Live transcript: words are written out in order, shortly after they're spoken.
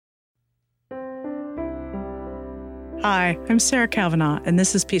Hi, I'm Sarah Kavanaugh, and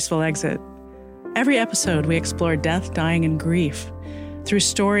this is Peaceful Exit. Every episode, we explore death, dying, and grief through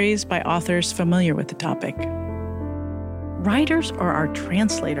stories by authors familiar with the topic. Writers are our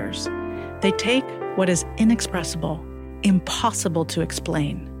translators. They take what is inexpressible, impossible to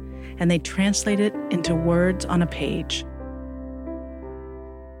explain, and they translate it into words on a page.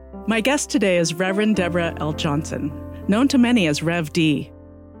 My guest today is Reverend Deborah L. Johnson, known to many as Rev D.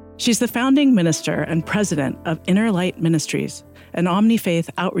 She's the founding minister and president of Inner Light Ministries, an omni-faith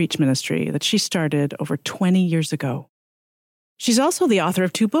outreach ministry that she started over 20 years ago. She's also the author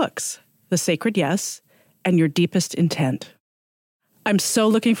of 2 books, The Sacred Yes and Your Deepest Intent. I'm so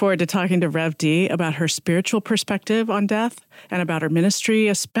looking forward to talking to Rev D about her spiritual perspective on death and about her ministry,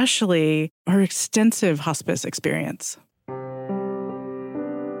 especially her extensive hospice experience.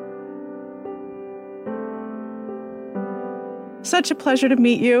 Such a pleasure to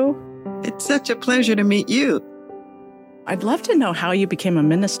meet you. It's such a pleasure to meet you. I'd love to know how you became a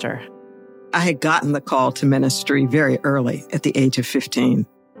minister. I had gotten the call to ministry very early at the age of 15.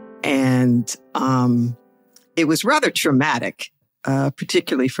 And it was rather traumatic,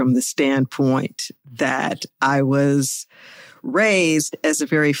 particularly from the standpoint that I was raised as a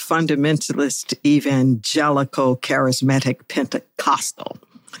very fundamentalist, evangelical, charismatic Pentecostal,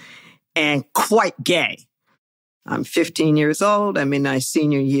 and quite gay. I'm 15 years old. I'm in my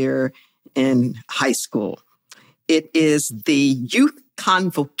senior year in high school. It is the youth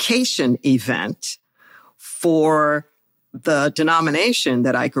convocation event for the denomination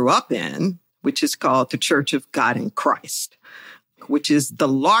that I grew up in, which is called the Church of God in Christ, which is the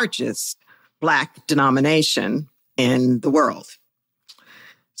largest Black denomination in the world.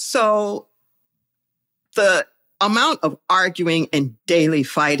 So the amount of arguing and daily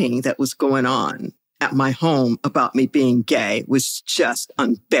fighting that was going on at my home about me being gay was just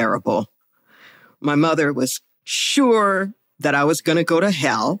unbearable. My mother was sure that I was going to go to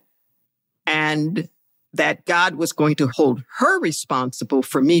hell and that God was going to hold her responsible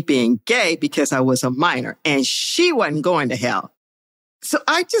for me being gay because I was a minor and she wasn't going to hell. So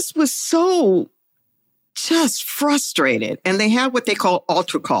I just was so just frustrated. And they have what they call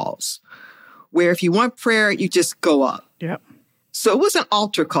altar calls, where if you want prayer, you just go up. Yep. So it was an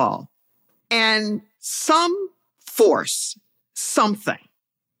altar call. And some force, something,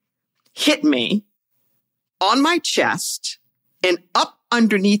 hit me on my chest and up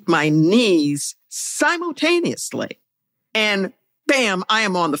underneath my knees simultaneously. And bam, I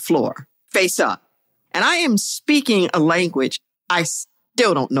am on the floor, face up. And I am speaking a language. I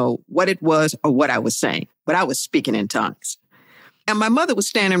still don't know what it was or what I was saying, but I was speaking in tongues. And my mother was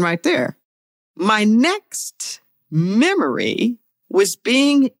standing right there. My next memory was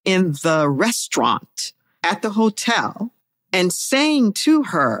being in the restaurant at the hotel and saying to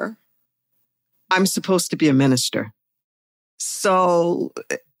her, I'm supposed to be a minister. So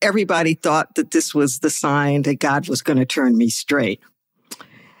everybody thought that this was the sign that God was going to turn me straight.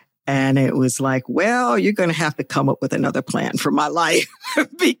 And it was like, well, you're going to have to come up with another plan for my life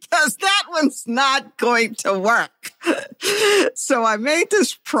because that one's not going to work. So I made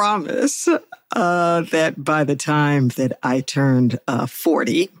this promise that by the time that I turned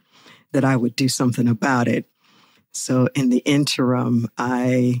 40, that I would do something about it. So in the interim,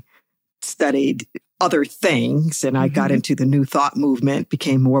 I studied other things and I got into the New Thought movement,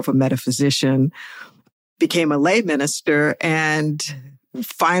 became more of a metaphysician, became a lay minister, and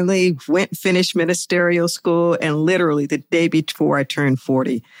finally finished ministerial school. And literally the day before I turned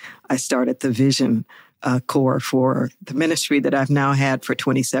 40, I started the Vision Corps for the ministry that I've now had for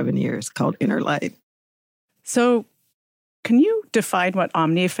 27 years called Inner Light. So can you define what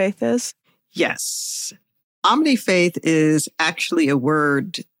omni-faith is? Yes. Omni-faith is actually a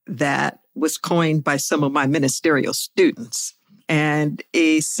word that was coined by some of my ministerial students. And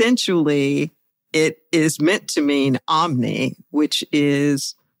essentially, it is meant to mean omni, which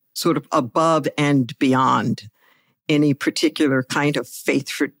is sort of above and beyond any particular kind of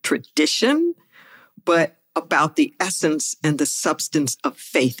faith tradition, but about the essence and the substance of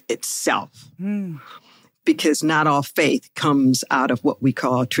faith itself. Because not all faith comes out of what we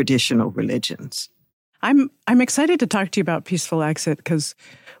call traditional religions. I'm excited to talk to you about Peaceful Exit because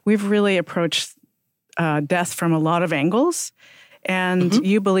we've really approached death from a lot of angles. And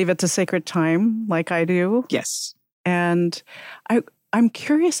you believe it's a sacred time, like I do. Yes. And I'm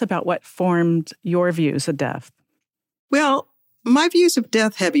curious about what formed your views of death. Well, my views of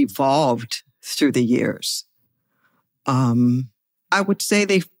death have evolved through the years. I would say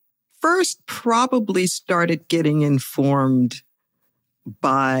they first probably started getting informed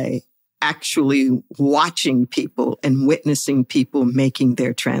by actually watching people and witnessing people making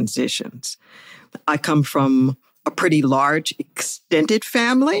their transitions. I come from a pretty large extended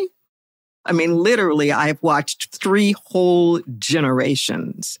family. I mean, literally, I've watched 3 whole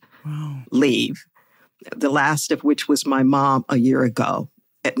generations leave. The last of which was my mom a year ago.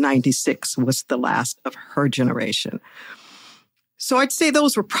 At 96 was the last of her generation. So I'd say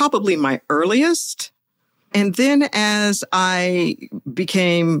those were probably my earliest. And then as I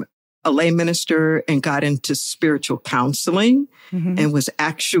became a lay minister and got into spiritual counseling and was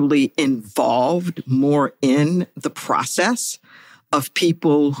actually involved more in the process of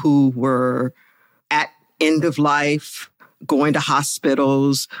people who were at end of life, going to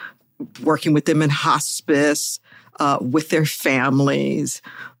hospitals, working with them in hospice, with their families,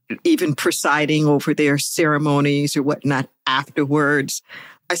 even presiding over their ceremonies or whatnot afterwards.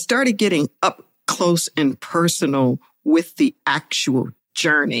 I started getting up close and personal with the actual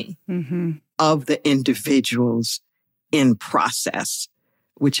journey of the individuals in process,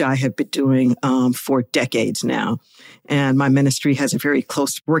 which I have been doing for decades now. And my ministry has a very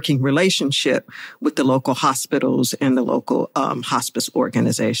close working relationship with the local hospitals and the local hospice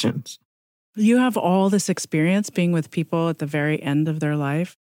organizations. You have all this experience being with people at the very end of their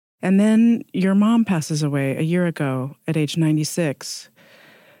life. And then your mom passes away a year ago at age 96.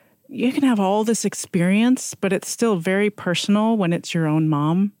 You can have all this experience, but it's still very personal when it's your own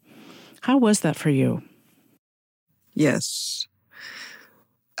mom. How was that for you? Yes.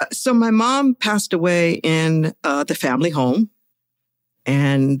 So my mom passed away in the family home,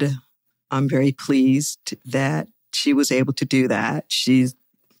 and I'm very pleased that she was able to do that.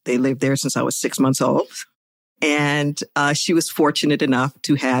 They lived there since I was 6 months old, and she was fortunate enough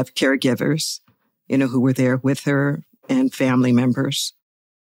to have caregivers, who were there with her and family members.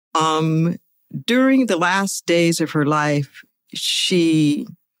 During the last days of her life, she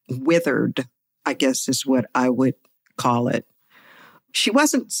withered, I guess is what I would call it. She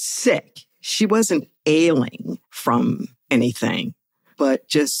wasn't sick. She wasn't ailing from anything, but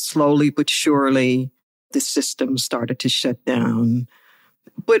just slowly but surely, the system started to shut down.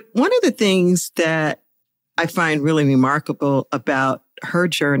 But one of the things that I find really remarkable about her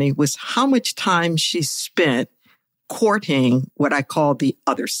journey was how much time she spent courting what I call the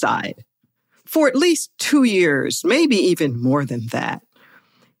other side for at least 2 years, maybe even more than that.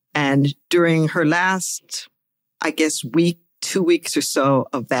 And during her last, I guess, 2 weeks or so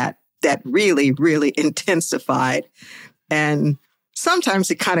of that really, really intensified. And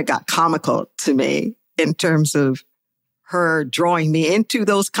sometimes it kind of got comical to me in terms of her drawing me into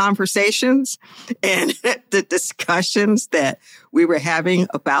those conversations and the discussions that we were having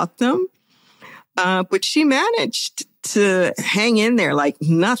about them. But she managed to hang in there like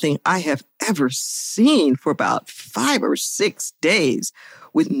nothing I have ever seen for about 5 or 6 days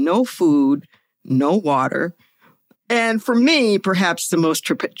with no food, no water. And for me, perhaps the most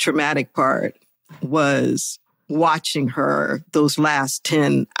traumatic part was watching her those last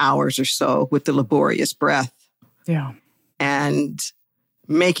 10 hours or so with the laborious breath. Yeah. And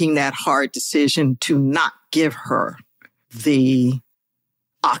making that hard decision to not give her the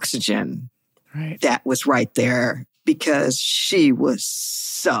oxygen that was right there because she was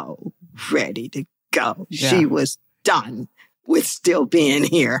so ready to go. Yeah. She was done with still being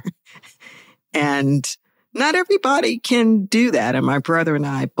here. And not everybody can do that. And my brother and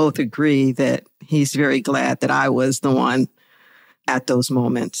I both agree that he's very glad that I was the one at those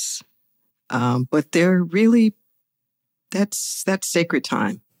moments. But they're really, that's sacred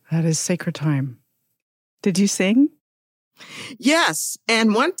time. That is sacred time. Did you sing? Yes.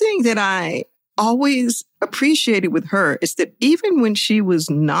 And one thing that I always appreciated with her is that even when she was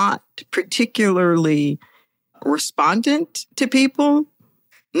not particularly respondent to people,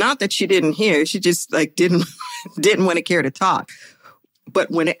 not that she didn't hear, she just didn't want to care to talk.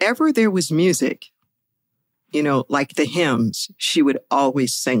 But whenever there was music, like the hymns, she would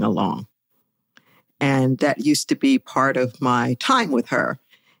always sing along. And that used to be part of my time with her,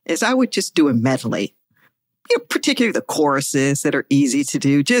 is I would just do a medley, particularly the choruses that are easy to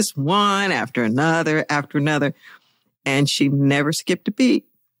do, just one after another. And she never skipped a beat,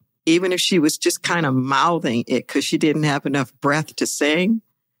 even if she was just kind of mouthing it because she didn't have enough breath to sing.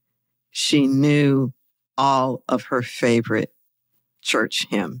 She knew all of her favorite church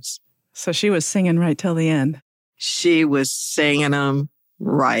hymns. So she was singing right till the end. She was singing them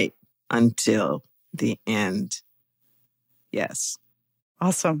right until the end. Yes.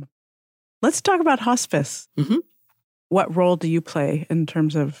 Awesome. Let's talk about hospice. Mm-hmm. What role do you play in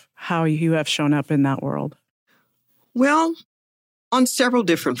terms of how you have shown up in that world? Well, on several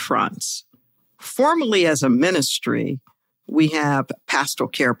different fronts. Formally as a ministry, we have a pastoral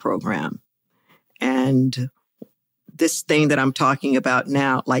care program. And this thing that I'm talking about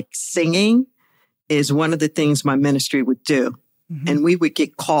now, like singing, is one of the things my ministry would do. And we would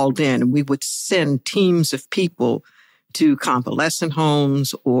get called in and we would send teams of people to convalescent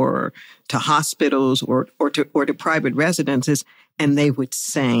homes or to hospitals or to private residences, and they would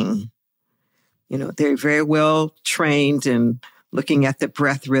sing. You know, they're very well trained in looking at the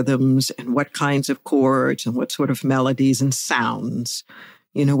breath rhythms and what kinds of chords and what sort of melodies and sounds,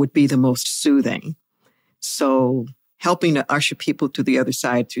 you know, would be the most soothing. So helping to usher people to the other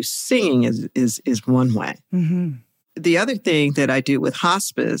side through singing is one way. The other thing that I do with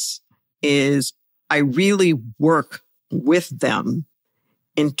hospice is I really work with them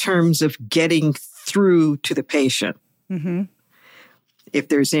in terms of getting through to the patient. If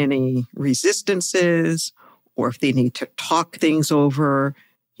there's any resistances or if they need to talk things over,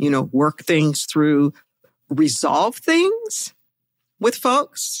 you know, work things through, resolve things with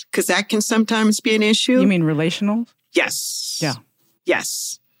folks, because that can sometimes be an issue. You mean relational? Yes. Yeah.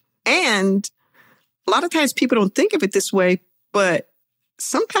 Yes. And a lot of times people don't think of it this way, but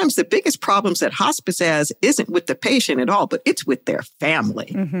sometimes the biggest problems that hospice has isn't with the patient at all, but it's with their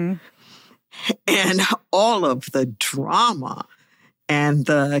family. And all of the drama and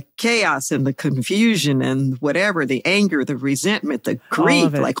the chaos and the confusion and whatever, the anger, the resentment, the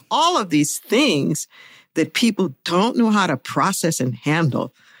grief, like all of these things that people don't know how to process and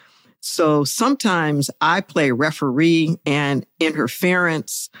handle. So sometimes I play referee and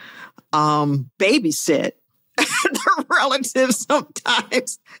interference, babysit the relatives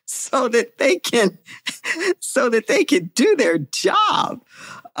sometimes so that they can do their job.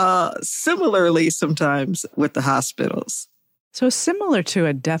 Similarly, sometimes with the hospitals. So similar to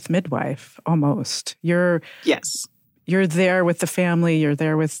a death midwife, almost. You're there with the family, you're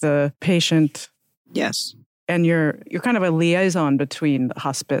there with the patient. Yes. And you're kind of a liaison between the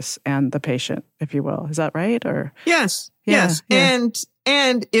hospice and the patient, if you will. Is that right? Or yes. And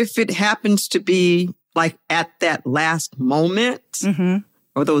if it happens to be like at that last moment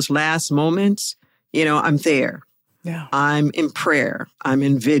or those last moments, you know, I'm there. Yeah. I'm in prayer. I'm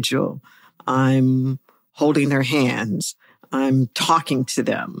in vigil. I'm holding their hands. I'm talking to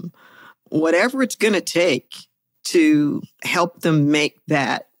them. Whatever it's going to take to help them make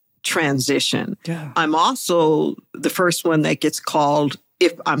that transition. Yeah. I'm also the first one that gets called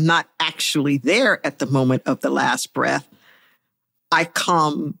if I'm not actually there at the moment of the last breath. I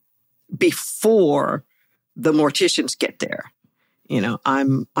come before the morticians get there. You know,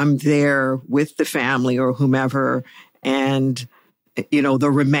 I'm there with the family or whomever, and you know,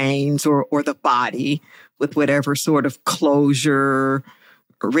 the remains or the body with whatever sort of closure,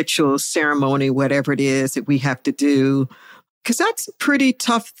 ritual, ceremony, whatever it is that we have to do. Because that's a pretty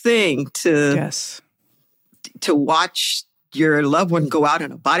tough thing to watch your loved one go out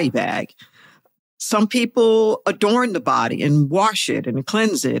in a body bag. Some people adorn the body and wash it and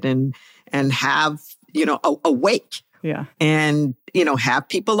cleanse it and have, you know, a wake. Yeah. And, you know, have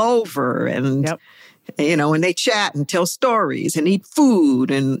people over and, you know, and they chat and tell stories and eat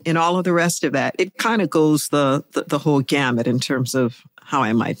food and all of the rest of that. It kind of goes the whole gamut in terms of how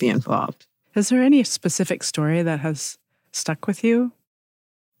I might be involved. Is there any specific story that has stuck with you?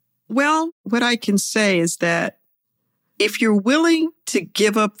 Well, what I can say is that if you're willing to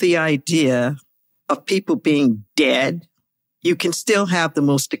give up the idea of people being dead, you can still have the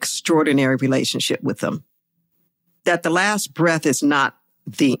most extraordinary relationship with them. That the last breath is not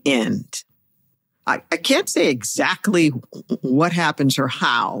the end. I can't say exactly what happens or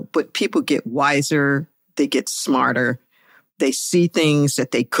how, but people get wiser, they get smarter, they see things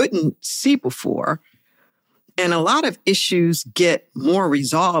that they couldn't see before. And a lot of issues get more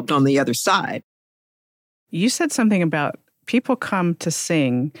resolved on the other side. You said something about people come to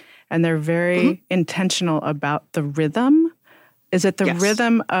sing and they're very intentional about the rhythm. Is it the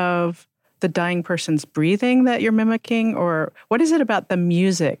rhythm of the dying person's breathing that you're mimicking? Or what is it about the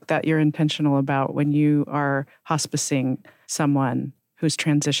music that you're intentional about when you are hospicing someone who's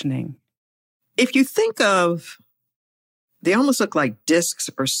transitioning? If you think of, they almost look like discs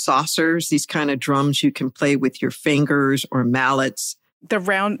or saucers, these kind of drums you can play with your fingers or mallets. The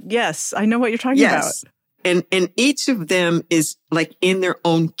round, yes, I know what you're talking about. And each of them is like in their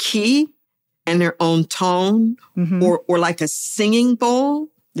own key and their own tone or like a singing bowl.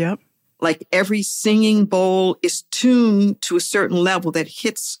 Yep. Like every singing bowl is tuned to a certain level that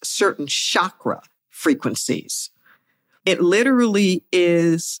hits certain chakra frequencies. It literally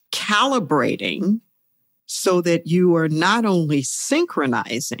is calibrating so that you are not only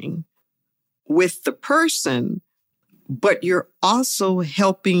synchronizing with the person, but you're also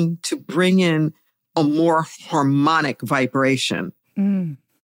helping to bring in a more harmonic vibration.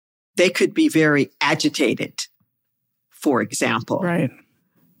 They could be very agitated, for example. Right.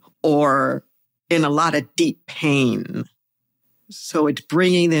 Or in a lot of deep pain. So it's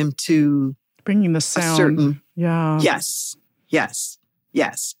bringing them to bringing the sound. A certain, yeah. Yes.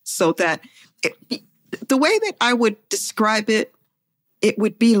 So that the way that I would describe it, it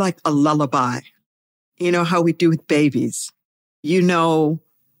would be like a lullaby. You know how we do with babies. You know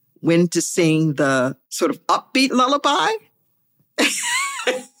when to sing the sort of upbeat lullaby.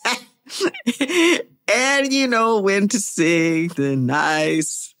 And you know when to sing the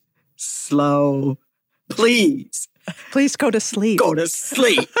nice, slow, please go to sleep. Go to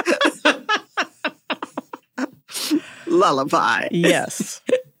sleep. Lullaby. Yes.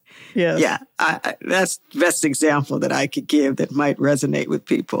 Yeah, that's the best example that I could give that might resonate with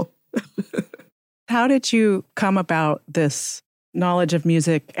people. How did you come about this knowledge of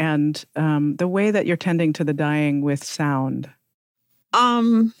music and the way that you're tending to the dying with sound?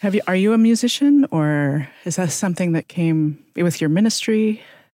 Are you a musician, or is that something that came with your ministry?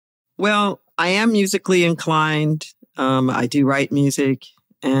 Well, I am musically inclined. I do write music,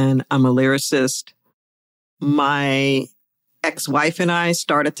 and I'm a lyricist. My ex-wife and I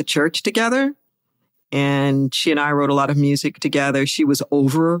started the church together, and she and I wrote a lot of music together. She was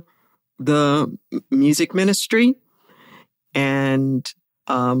over the music ministry and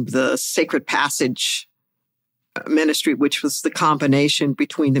the Sacred Passage ministry, which was the combination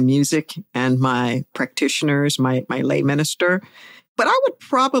between the music and my practitioners, my lay minister. But I would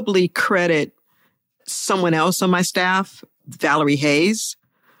probably credit someone else on my staff, Valerie Hayes,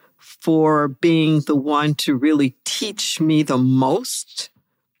 for being the one to really teach me the most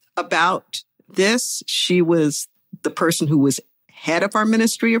about this. She was the person who was head of our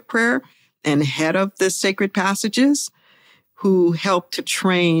ministry of prayer and head of the Sacred Passages, who helped to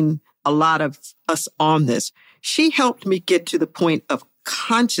train a lot of us on this. She helped me get to the point of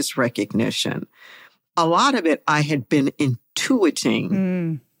conscious recognition. A lot of it I had been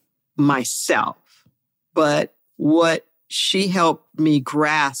intuiting myself, but what she helped me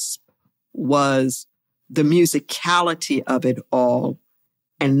grasp was the musicality of it all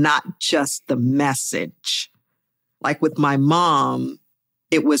and not just the message. Like with my mom,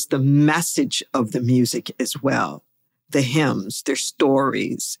 it was the message of the music as well. The hymns, their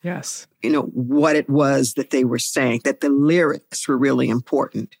stories. Yes. You know, what it was that they were saying, that the lyrics were really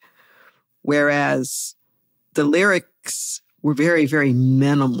important. Whereas the lyrics were very, very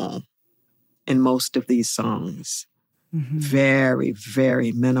minimal in most of these songs. Mm-hmm. Very,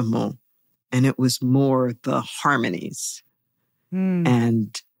 very minimal. And it was more the harmonies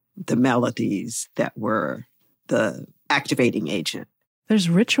and the melodies that were the activating agent. There's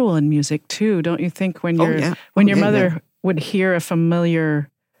ritual in music too, don't you think? When your mother would hear a familiar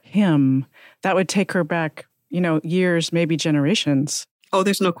hymn, that would take her back, years, maybe generations. Oh,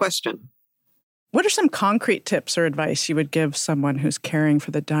 there's no question. What are some concrete tips or advice you would give someone who's caring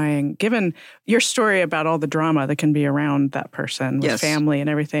for the dying, given your story about all the drama that can be around that person with family and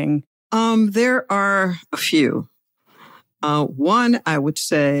everything? There are a few. One, I would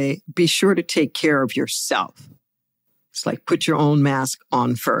say, be sure to take care of yourself. It's like put your own mask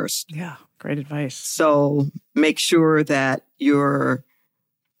on first. Yeah, great advice. So make sure that you're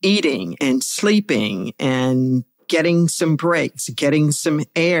eating and sleeping and getting some breaks, getting some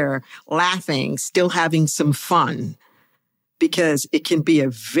air, laughing, still having some fun, because it can be a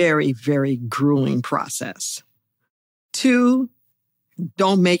very, very grueling process. 2,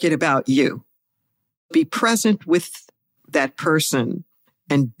 don't make it about you. Be present with that person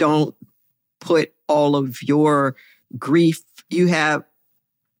and don't put all of your grief. You have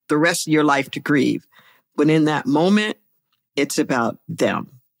the rest of your life to grieve. But in that moment, it's about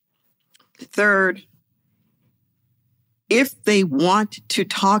them. 3rd, if they want to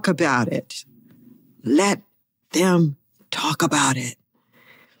talk about it, let them talk about it.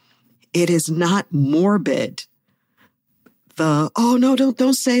 It is not morbid. Oh no,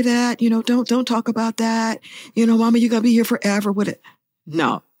 don't say that. Don't talk about that. Mama, you're going to be here forever with it.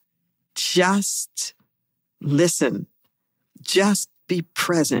 No, just listen. Just be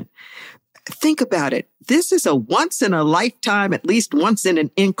present. Think about it. This is a once in a lifetime, at least once in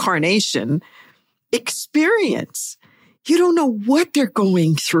an incarnation experience. You don't know what they're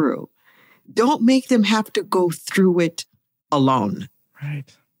going through. Don't make them have to go through it alone. Right.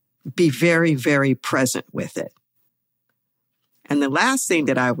 Be very, very present with it. And the last thing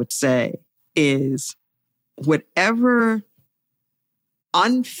that I would say is whatever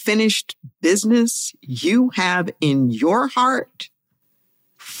unfinished business you have in your heart,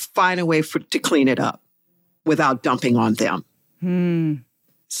 find a way to clean it up without dumping on them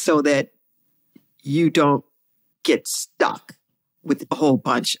so that you don't get stuck with a whole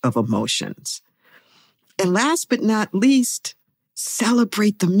bunch of emotions. And last but not least,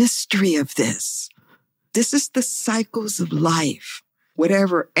 celebrate the mystery of this. This is the cycles of life.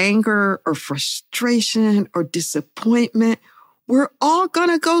 Whatever anger or frustration or disappointment, we're all going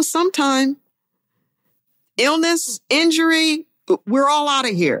to go sometime. Illness, injury, we're all out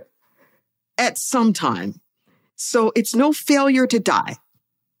of here at some time. So it's no failure to die.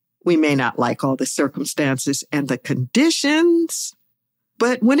 We may not like all the circumstances and the conditions,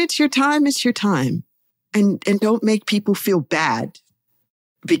 but when it's your time, it's your time. And don't make people feel bad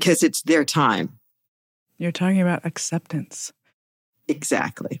because it's their time. You're talking about acceptance.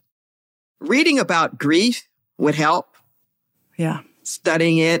 Exactly. Reading about grief would help. Yeah.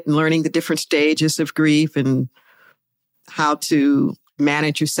 Studying it and learning the different stages of grief and how to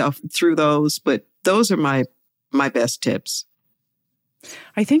manage yourself through those. But those are my best tips.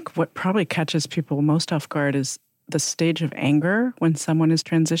 I think what probably catches people most off guard is the stage of anger when someone is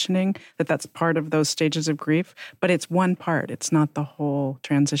transitioning, that's part of those stages of grief. But it's one part. It's not the whole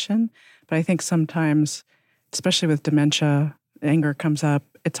transition. But I think sometimes, especially with dementia, anger comes up.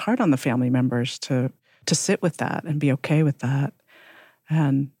 It's hard on the family members to sit with that and be okay with that.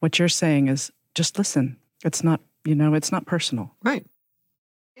 And what you're saying is just listen. It's not, it's not personal. Right.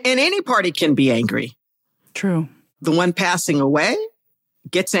 And any party can be angry. True. The one passing away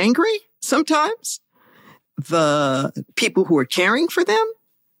gets angry sometimes. The people who are caring for them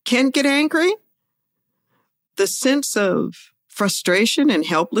can get angry. The sense of frustration and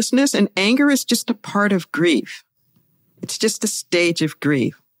helplessness and anger is just a part of grief. It's just a stage of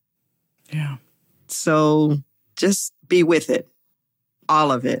grief. Yeah. So just be with it.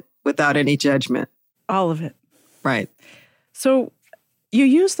 All of it, without any judgment. All of it. Right. So you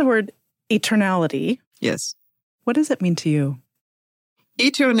use the word eternality. Yes. What does it mean to you?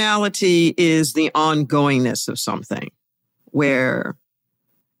 Eternality is the ongoingness of something where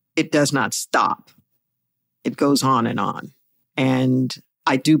it does not stop. It goes on and on. And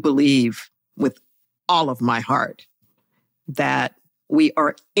I do believe with all of my heart that we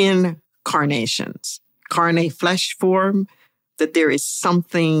are incarnations, carne, flesh form, that there is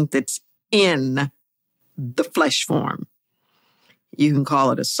something that's in the flesh form. You can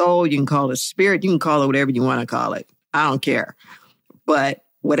call it a soul, you can call it a spirit, you can call it whatever you want to call it. I don't care. But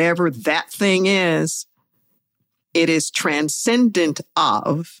whatever that thing is, it is transcendent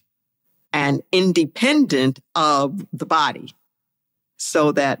of and independent of the body.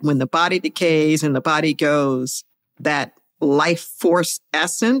 So that when the body decays and the body goes, that life force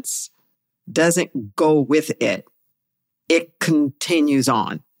essence doesn't go with it. It continues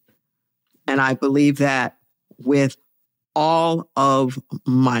on. And I believe that with all of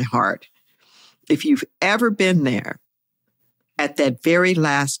my heart. If you've ever been there at that very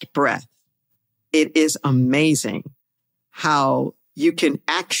last breath, it is amazing how you can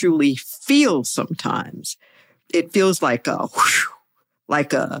actually feel sometimes. It feels like a whoosh,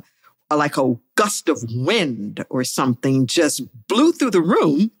 like a gust of wind or something just blew through the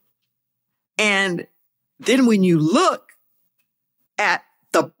room. And then when you look at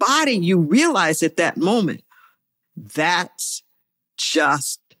the body, you realize at that moment, that's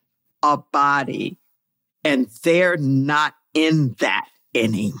just a body. And they're not in that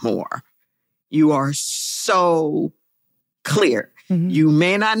anymore. You are so clear. Mm-hmm. You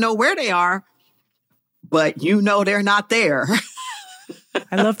may not know where they are, but you know they're not there.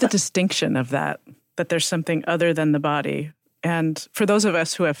 I love the distinction of that there's something other than the body. And for those of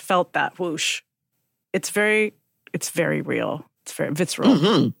us who have felt that whoosh, it's very real. It's very visceral.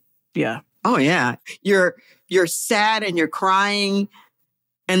 Mm-hmm. Yeah. Oh, yeah. You're sad and you're crying.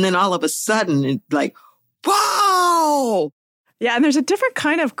 And then all of a sudden, it's like, whoa! Yeah, and there's a different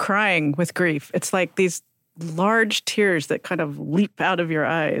kind of crying with grief. It's like these large tears that kind of leap out of your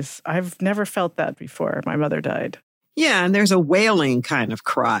eyes. I've never felt that before. My mother died. Yeah, and there's a wailing kind of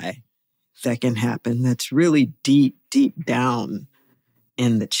cry that can happen that's really deep, deep down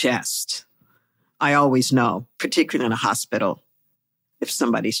in the chest. I always know, particularly in a hospital, if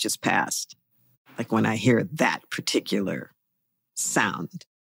somebody's just passed, like when I hear that particular sound.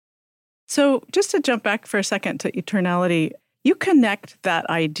 So just to jump back for a second to eternality, you connect that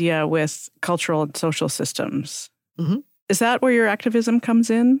idea with cultural and social systems. Mm-hmm. Is that where your activism comes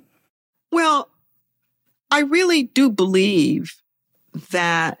in? Well, I really do believe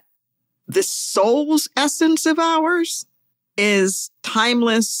that the soul's essence of ours is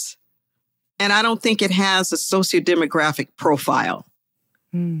timeless, and I don't think it has a sociodemographic profile.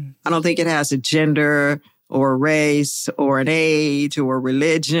 I don't think it has a gender or a race or an age or a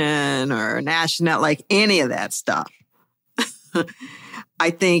religion or a nationality, like any of that stuff. I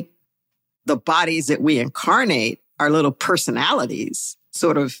think the bodies that we incarnate, our little personalities,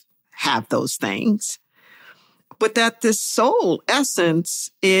 sort of have those things. but that this soul essence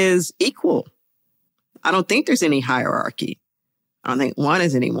is equal. I don't think there's any hierarchy. I don't think one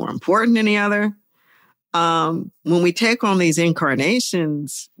is any more important than the other. When we take on these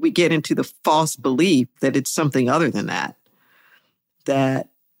incarnations, we get into the false belief that it's something other than that, that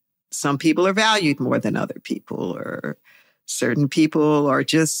some people are valued more than other people, or certain people are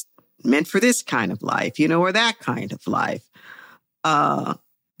just meant for this kind of life, or that kind of life.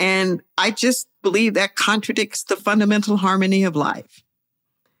 And I just believe that contradicts the fundamental harmony of life.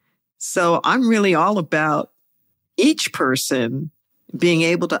 So I'm really all about each person being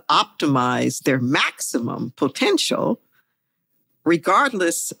able to optimize their maximum potential,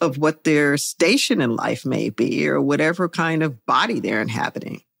 regardless of what their station in life may be or whatever kind of body they're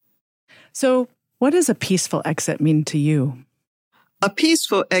inhabiting. So what does a peaceful exit mean to you? A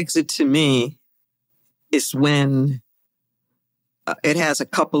peaceful exit to me is when it has a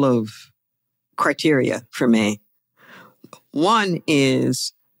couple of criteria for me. One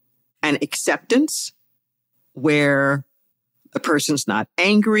is an acceptance where the person's not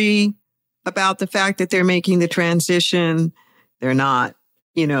angry about the fact that they're making the transition. They're not,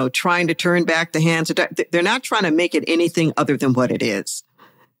 trying to turn back the hands. They're not trying to make it anything other than what it is.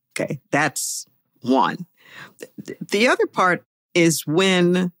 Okay, that's one. The other part is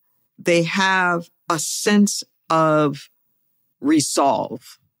when they have a sense of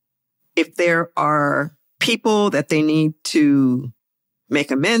resolve. If there are people that they need to make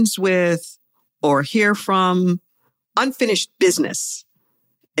amends with or hear from, unfinished business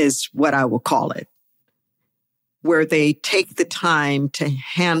is what I will call it, where they take the time to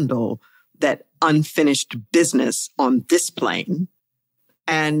handle that unfinished business on this plane.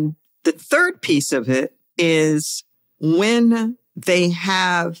 And the third piece of it is when they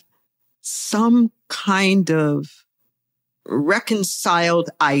have some kind of reconciled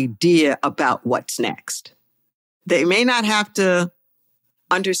idea about what's next. They may not have to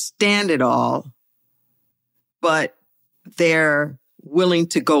understand it all, but they're willing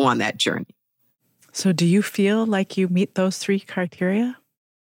to go on that journey. So do you feel like you meet those three criteria?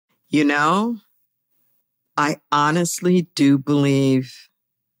 I honestly do believe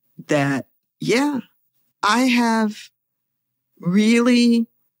that, I have really,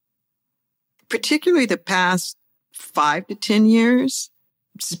 particularly the past 5 to 10 years,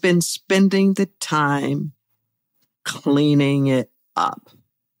 been spending the time cleaning it up.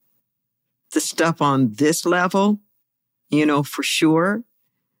 The stuff on this level, for sure.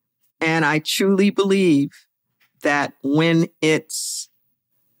 And I truly believe that when it's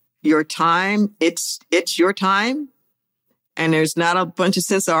your time, it's your time. And there's not a bunch of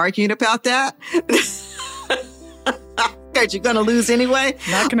sense of arguing about that. Because you're going to lose anyway.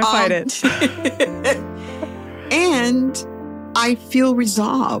 Not going to fight it. And I feel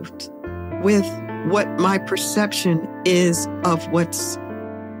resolved with what my perception is of what's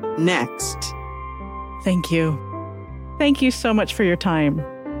next. Thank you. Thank you so much for your time.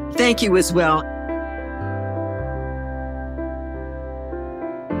 Thank you as well.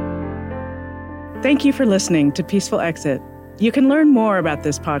 Thank you for listening to Peaceful Exit. You can learn more about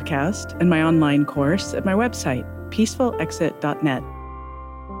this podcast and my online course at my website, peacefulexit.net.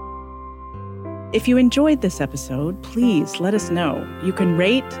 If you enjoyed this episode, please let us know. You can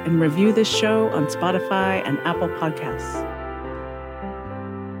rate and review this show on Spotify and Apple Podcasts.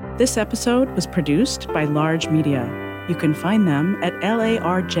 This episode was produced by Large Media. You can find them at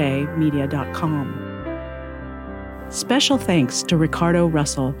larjmedia.com. Special thanks to Ricardo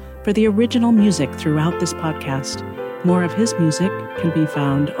Russell for the original music throughout this podcast. More of his music can be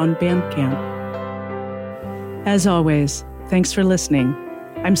found on Bandcamp. As always, thanks for listening.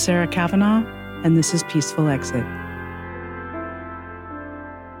 I'm Sarah Kavanaugh, and this is Peaceful Exit.